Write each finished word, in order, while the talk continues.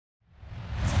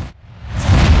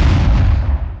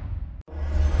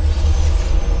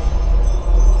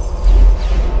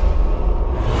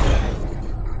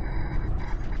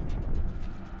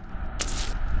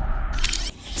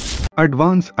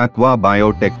Advanced Aqua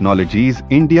Biotechnologies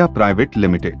India Private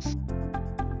Limited.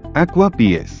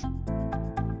 Aqua-PS.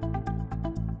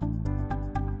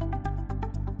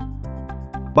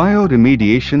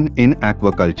 Bioremediation in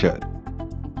aquaculture.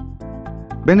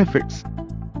 Benefits.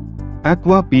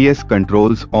 Aqua-PS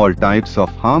controls all types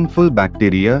of harmful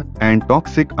bacteria and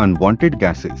toxic unwanted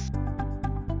gases.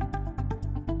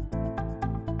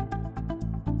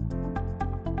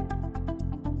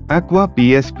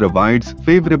 Aqua-PS provides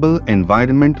favorable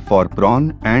environment for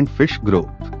prawn and fish growth.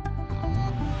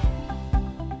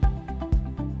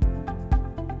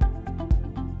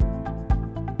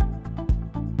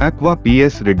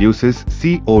 Aqua-PS reduces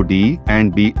COD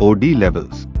and BOD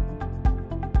levels.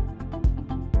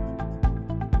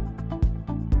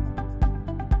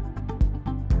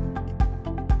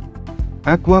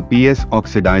 Aqua-PS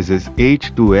oxidizes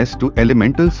H2S to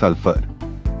elemental sulfur.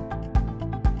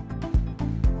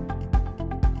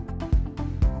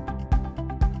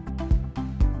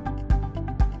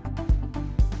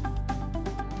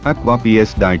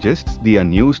 Aqua-PS digests the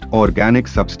unused organic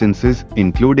substances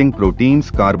including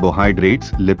proteins, carbohydrates,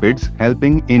 lipids,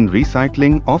 helping in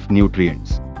recycling of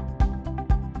nutrients.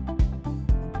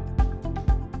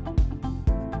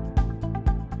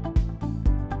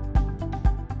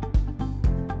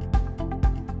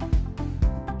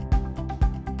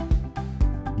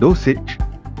 Dosage: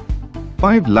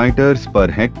 5 liters per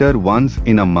hectare once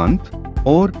in a month,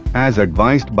 or as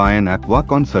advised by an aqua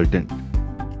consultant.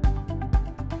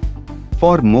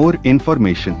 For more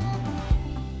information,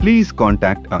 please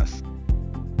contact us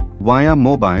via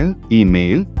mobile,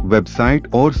 email, website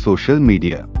or social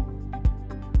media.